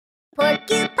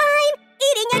Porcupine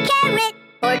eating a carrot.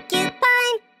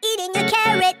 Porcupine eating a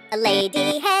carrot. A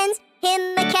lady hands him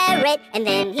a carrot, and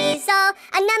then he's all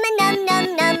a num a num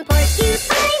num num.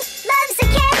 Porcupine loves a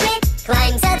carrot.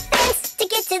 Climbs a fence to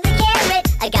get to the carrot.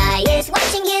 A guy is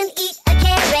watching him eat a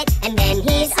carrot, and then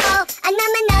he's all a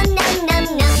num a num num num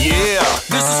num. Yeah,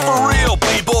 this is for real,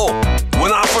 people.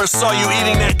 When I first saw you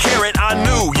eating that carrot, I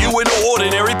knew you were no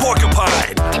ordinary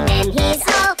porcupine. And then he's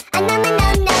all a num a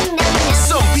num num num num.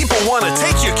 Some people want to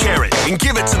take your carrot and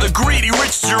give it to the greedy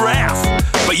rich giraffe,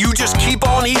 but you just keep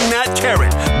on eating that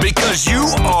carrot because you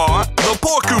are the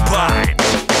porcupine.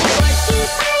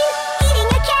 Porcupine eating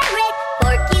a carrot.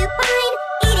 Porcupine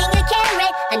eating a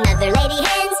carrot. Another lady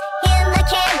hands him a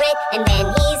carrot, and then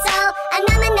he's all a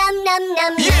num a num num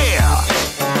num. Yeah!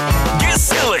 Get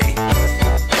silly!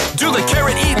 Do the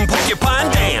carrot-eating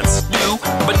porcupine dance. Do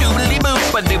ba doo ba doo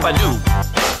ba doo ba doo.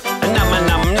 Num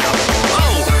num num.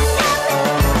 Oh!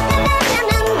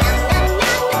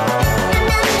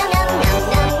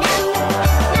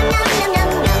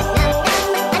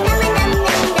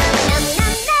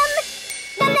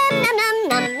 Num num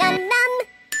num num num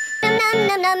num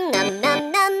num num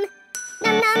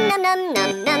num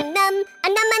num num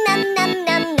num num num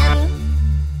num num.